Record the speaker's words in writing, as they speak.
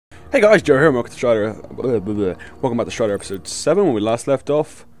Hey guys, Joe here, and welcome to Strider. Welcome back to Strider episode 7, when we last left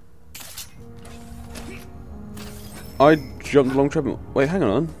off. I jumped along treadmill. Wait, hang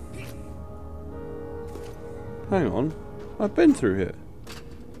on. Hang on. I've been through here.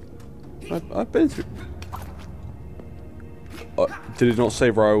 I've been through. Did it not say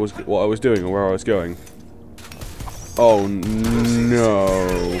where I was, what I was doing, or where I was going? Oh no.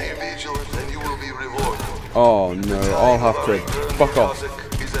 Oh no, I'll have to fuck off.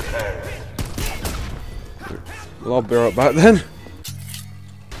 Well, I'll be right back then.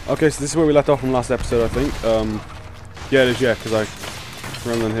 Okay, so this is where we left off from last episode, I think. Yeah, it is, yeah, because I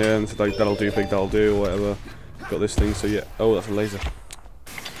ran down here and said, like, that'll do, big that'll do, or whatever. Got this thing, so yeah. Oh, that's a laser.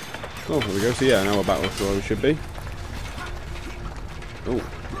 Oh, there we go. So yeah, now we're back to where we should be. Oh.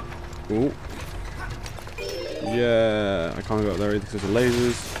 Oh. Yeah, I can't go up there either because of the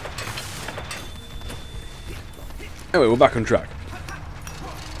lasers. Anyway, we're back on track.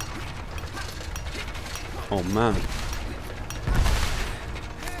 Oh man.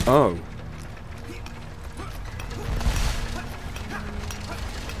 Oh.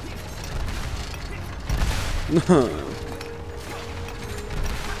 No.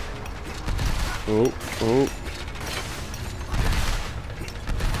 Oh, oh.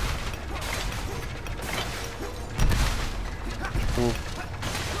 Oh.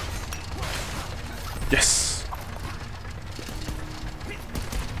 Yes.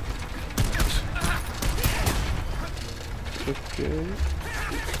 Okay.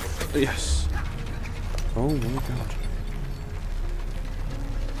 Yes. Oh my god.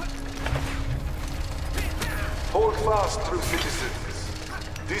 Hold fast, true citizens.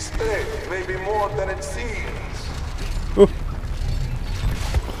 This threat may be more than it seems. Oh.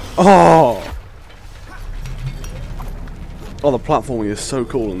 Oh. Oh, the platforming is so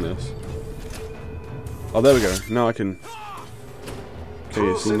cool in this. Oh, there we go. Now I can. Okay,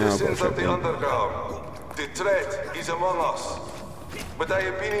 you see now I've got to check that. The threat is among us. But I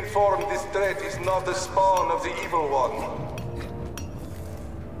have been informed this threat is not the spawn of the evil one.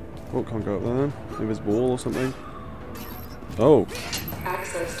 Oh, can't go up there then. Invisible wall or something. Oh.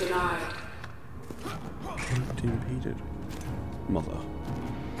 Access denied. Impeded. Mother.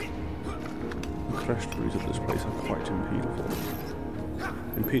 The flesh trees of this place are quite impedable.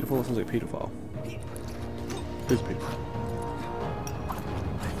 Impedable? That sounds like pedophile. Who's a pedophile?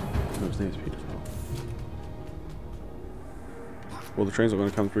 No, his name's pedophile. Well, the train's not going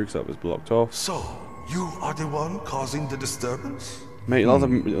to come through because that was blocked off. So, you are the one causing the disturbance? Mate, that's the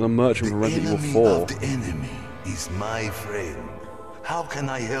merchant from Resident Evil 4. The enemy is my friend. How can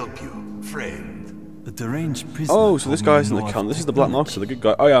I help you, friend? The deranged prisoner. Oh, so this guy's in the cunt. This is the Black Market, the good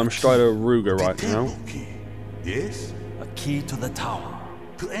guy. Oh yeah, I'm Strider Ruger right now. Key. Yes? A key to the tower.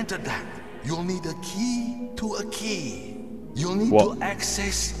 To enter that, you'll need a key to a key. You'll need What? to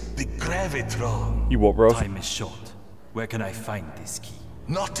access the gravitron. You what, bro? Time is short. Where can I find this key?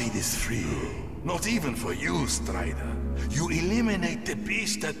 Nothing is free. Not even for you, Strider. You eliminate the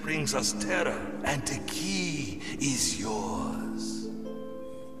beast that brings us terror, and the key is yours.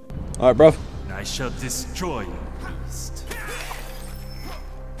 Alright, bruv. I shall destroy your beast.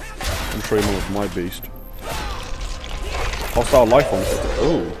 I'm sure you're more of my beast. Hostile life form.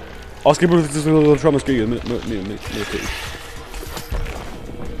 Oh. I'll skip with this little trauma ski.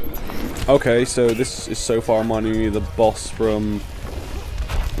 Okay, so this is so far reminding me of the boss from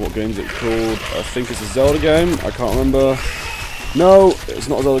what game is it called? I think it's a Zelda game. I can't remember. No, it's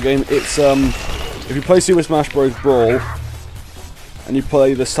not a Zelda game. It's if you play Super Smash Bros. Brawl and you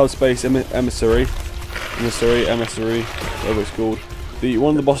play the Subspace Emissary, whatever it's called.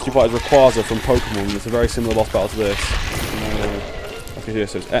 One of the bosses you fight is Rayquaza from Pokemon. It's a very similar boss battle to this. Okay, here,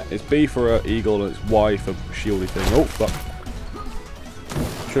 so it's B for eagle and it's Y for shieldy thing. Oh, fuck.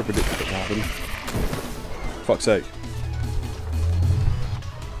 Should have predicted that to happen. Fuck's sake.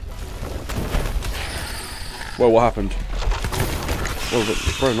 Whoa, what happened? Whoa,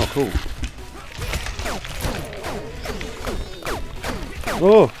 it's probably not cool.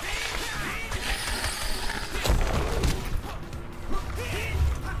 Oh!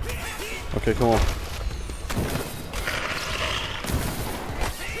 Okay, come on.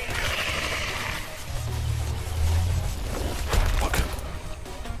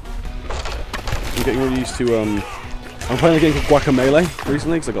 I'm getting really used to, I'm playing a game called Guacamelee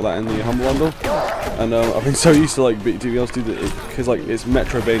recently, because I got that in the Humble Bundle. And I've been so used to, like, to be able to do that, because, like, it's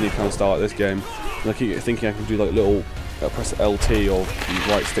Metroidvania kind of style at this game. And I keep thinking I can do, like, little, press LT or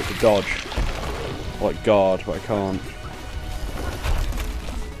right stick to dodge. Or, like, guard, but I can't.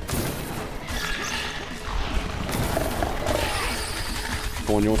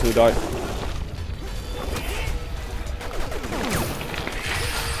 Come on, you want to die?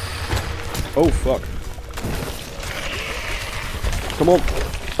 Oh, fuck. Come on.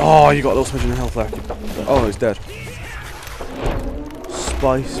 Oh, you got a little smidgen of health left. Oh, he's dead.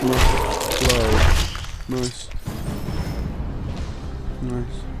 Spice must flow. Nice.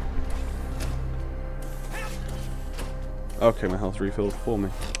 Nice. Okay, my health refilled for me.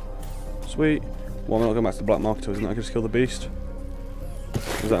 Sweet. Well, I'm not going back to the black market, isn't it? I can just kill the beast.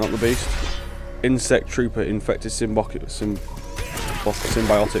 Is that not the beast? Insect trooper, infected symbiotic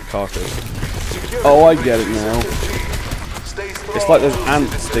carcass. Oh, I get it now. It's like those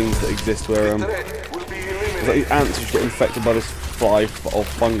ants things that exist where it's like these ants which get infected by this fly or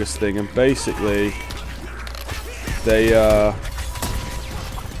fungus thing, and basically they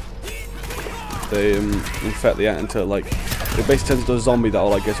infect the ant until like it basically turns into a zombie that'll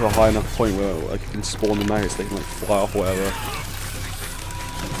like get to a high enough point where like you can spawn the maggots, they can like fly off or whatever.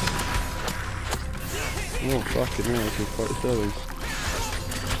 Oh fucking hell, this is quite disturbing.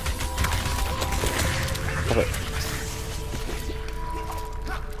 Stop it.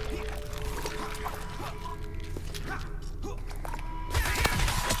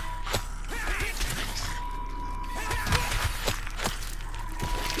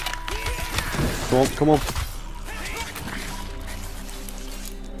 Come on, come on.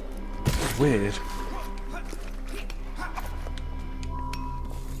 Weird.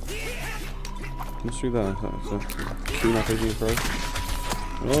 Let's do that. That's a kunai taking a throw.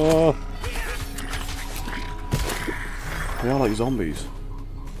 Oh! They are like zombies.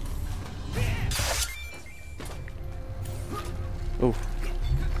 Oh.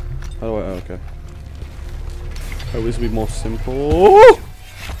 How do I? Oh, okay. Oh, this will be more simple.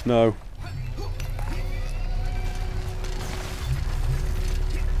 No.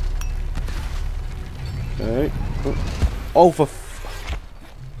 Okay. Oh, for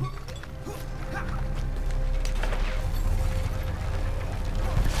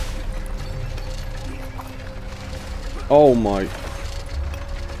oh my.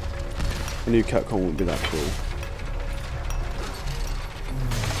 I knew Capcom wouldn't be that cool.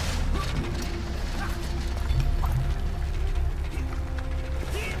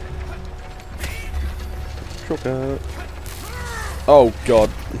 Shortcut. Oh god.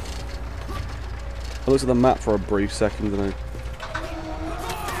 I looked at the map for a brief second and I...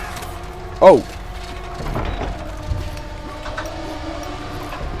 Oh!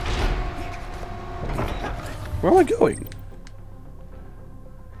 Where am I going?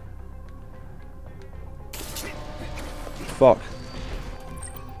 Fuck.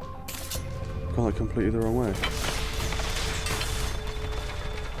 Gone like completely the wrong way.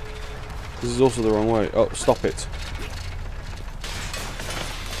 This is also the wrong way. Oh, stop it.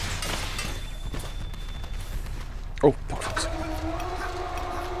 Oh, fuck.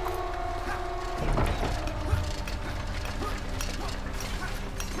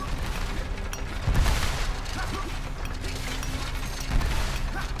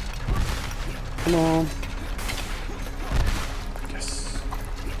 Come on. Yes.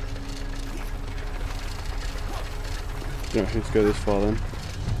 You don't have to go this far then.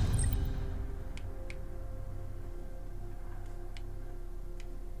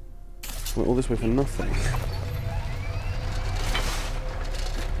 Went all this way for nothing.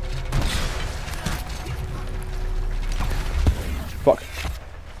 Fuck.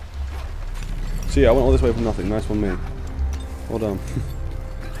 So yeah, I went all this way for nothing. Nice one, me. Well done.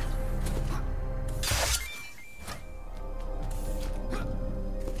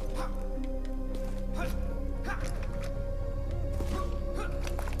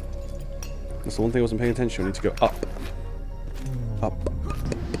 That's the one thing I wasn't paying attention to. I need to go up. Up.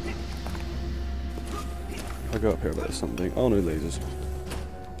 If I go up here, but there's something. Oh no, lasers.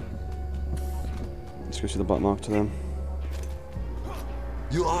 Let's go see the black mark to them.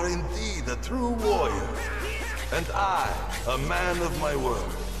 You are indeed a true warrior, and I, a man of my word.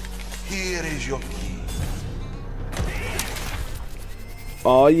 Here is your key.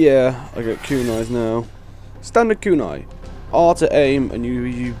 Oh yeah, I got kunais now. Standard kunai. R to aim, and you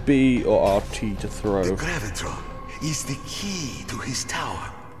use B or RT to throw. The Gravitron is the key to his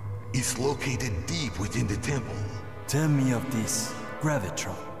tower. It's located deep within the temple. Tell me of this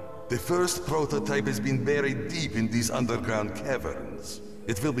Gravitron. The first prototype has been buried deep in these underground caverns.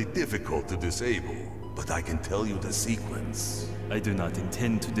 It will be difficult to disable, but I can tell you the sequence. I do not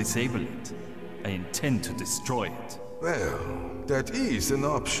intend to disable it. I intend to destroy it. Well, that is an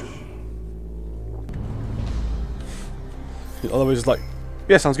option. Otherwise, just like,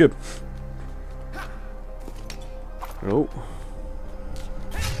 yeah, sounds good. Oh.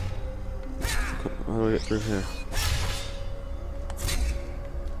 How do I get through here?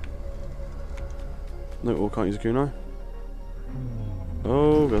 No, can't use a kunai.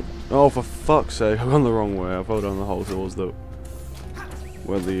 Oh god. Oh, for fuck's sake, I've gone the wrong way. I've held down the hole towards the...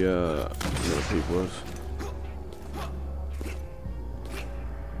 where the people was.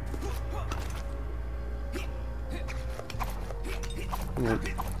 Come on.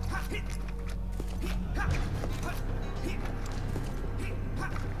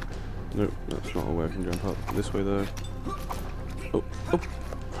 Nope, that's not a way I can jump up. This way though. Oh, oh.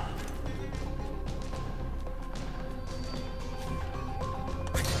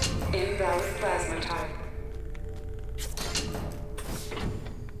 Invalid plasma type.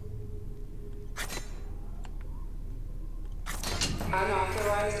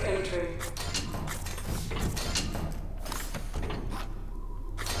 Unauthorized entry.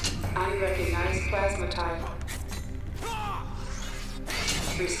 Unrecognized plasma type.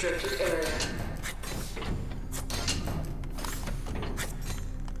 Restricted area.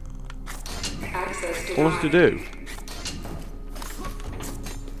 Access denied. What was it to do?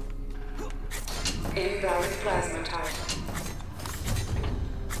 Invalid plasma type.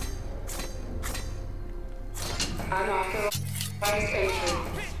 Unauthorized entry.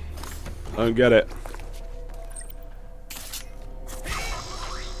 I don't get it.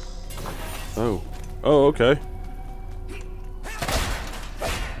 Oh. Oh, okay.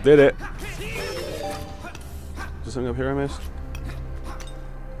 Did it. Is there something up here I missed?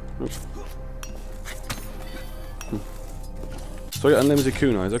 Nope. So I got unlimited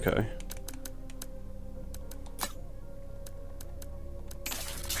kunais, okay.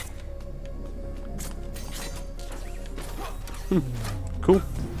 Cool.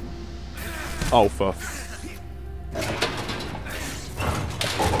 Oh, for...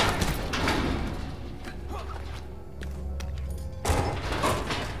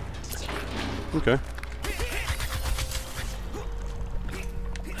 Okay.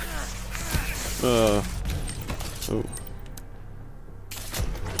 Oh.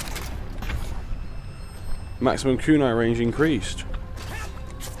 Maximum kunai range increased.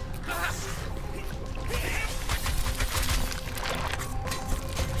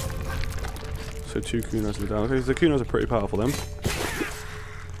 So 2 kunais are down. Okay, so the kunais are pretty powerful then.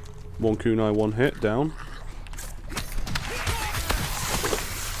 1 kunai, 1 hit, down.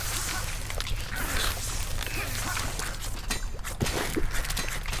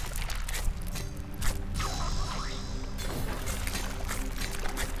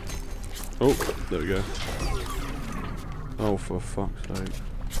 Oh, there we go. Oh, for fuck's sake.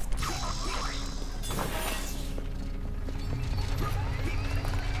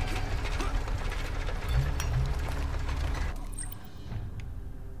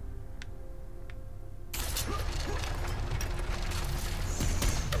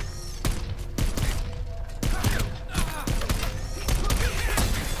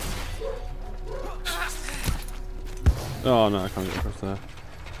 Oh no, I can't get across there.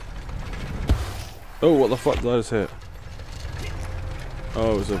 Oh, what the fuck did I just hit?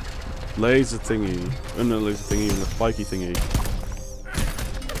 Oh, it was a laser thingy. Oh, no, laser thingy, even a spiky thingy.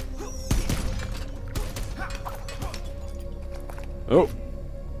 Oh!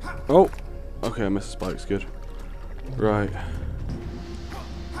 Oh! Okay, I missed the spikes, good. Right.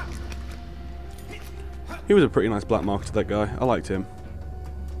 He was a pretty nice black marketer, that guy. I liked him.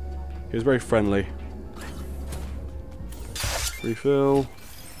 He was very friendly. Refill.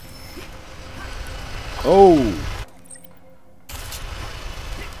 Oh!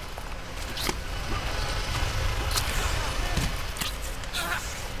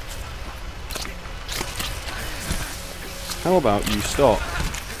 How about you stop?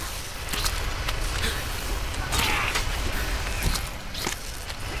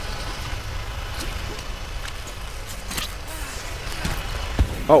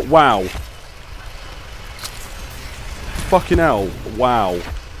 Oh, wow. Fucking hell. Wow.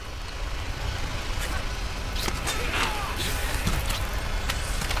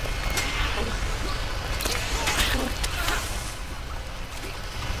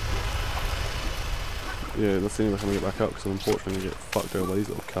 Yeah, let's see if I can get back up, because I'm unfortunately going to get fucked over by these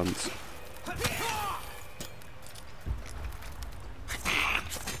little cunts.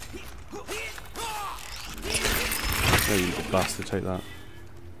 Oh, you little bastard, take that.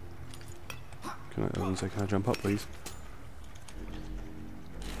 Can I jump up, please?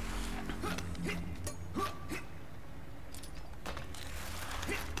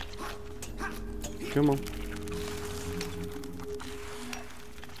 Come on.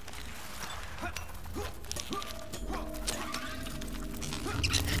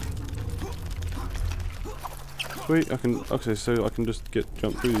 Sweet, I can. Okay, so I can just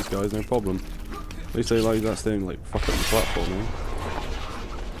jump through these guys, no problem. At least they like that thing, like fuck up the platform, eh?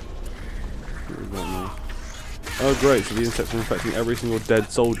 Oh great, so the insects are infecting every single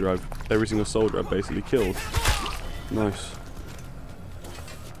dead soldier every single soldier I've basically killed. Nice.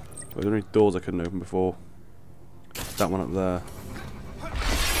 Were there any doors I couldn't open before? That one up there.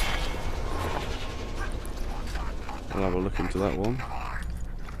 I'll have a look into that one.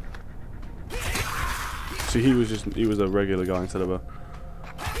 See, he was a regular guy instead of a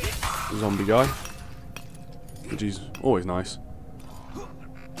zombie guy, which is always nice.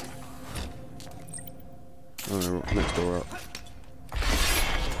 Oh no, next door up.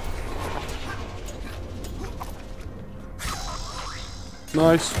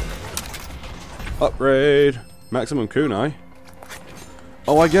 Nice. Upgrade. Maximum kunai.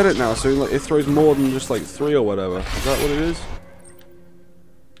 Oh, I get it now. So like, it throws more than just like 3 or whatever. Is that what it is?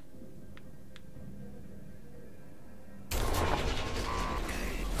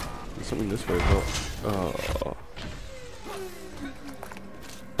 There's something this way, but oh.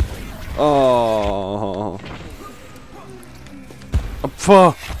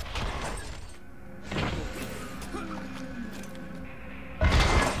 Fuck.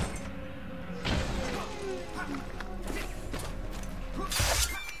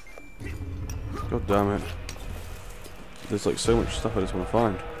 God damn it. There's like so much stuff I just want to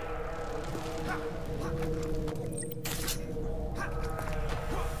find.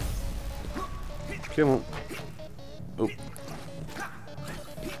 Come on. Oh.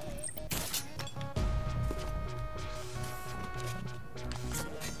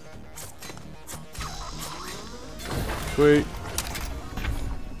 Sweet.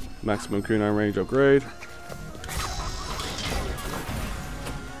 Maximum kunai range upgrade.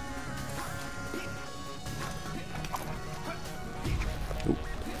 Ooh.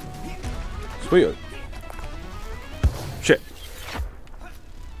 Sweet. Shit.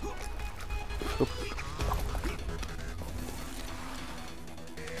 Oh.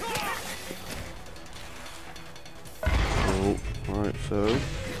 Oh, alright, so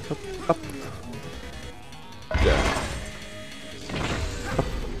up. Yeah.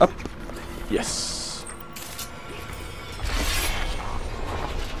 Up. Yes.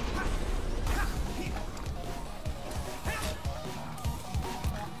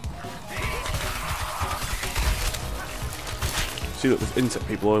 See, look, there's insect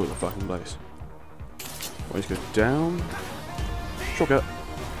people all over the fucking place. Always go down. Shortcut.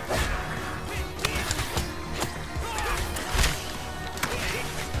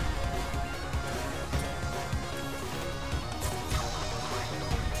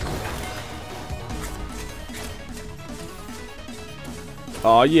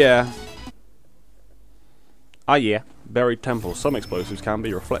 Oh yeah. Ah yeah. Buried temples. Some explosives can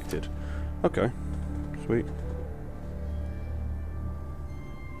be reflected. Okay. Sweet.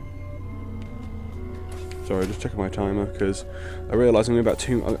 Sorry, just checking my timer because I realised I'm about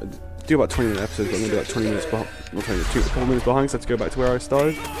do about 20-minute episodes, but I'm going to be like 20 minutes behind. Not 20 minutes, a couple minutes behind, so I have to go back to where I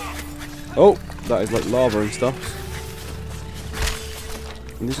started. Oh, that is like lava and stuff.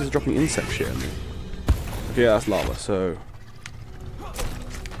 And this is dropping insect shit at me. Okay, yeah, that's lava. So.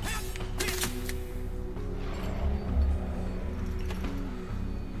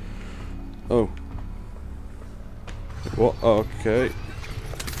 Oh. What? Oh, okay.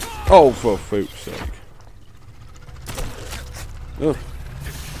 Oh, for fuck's sake. Oh.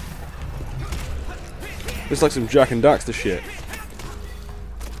 It's like some Jack and Daxter shit.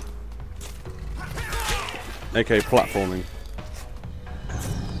 AK platforming.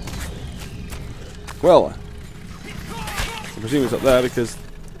 Well, I presume it's up there because...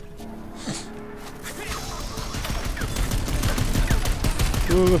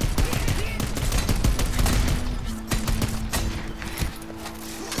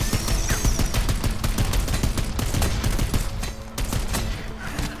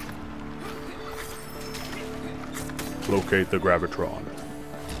 Locate the gravitron.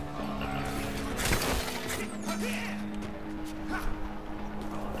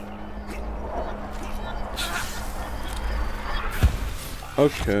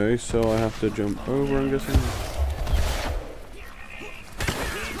 Okay, so I have to jump over, I'm guessing.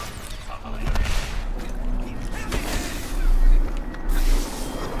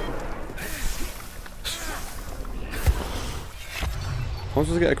 I'm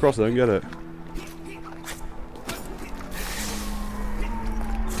supposed to get across there and get it.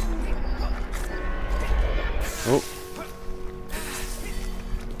 Oh.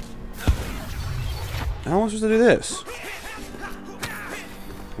 How am I supposed to do this?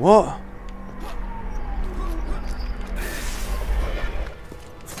 What?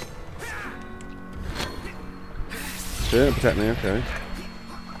 Yeah, protect me, okay.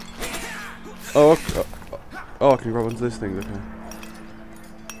 Oh, okay. Oh, I can grab onto this thing, okay.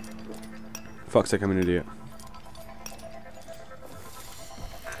 Fuck's sake, I'm an idiot.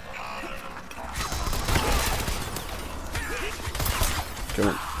 Come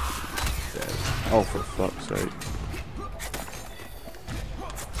on. Dead. Oh, for fuck's sake.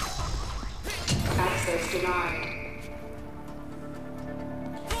 Access denied.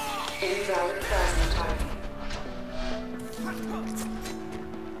 Invalid plasma type.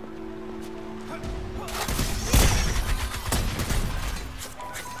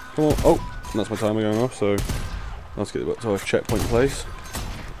 Come on. Oh, that's my timer going off, so let's get back to our checkpoint place.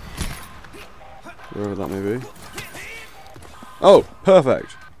 Wherever that may be. Oh,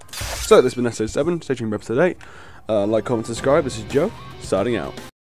 perfect. So, this has been episode 7. Stay tuned for episode 8. Like, comment, subscribe. This is Joe, starting out.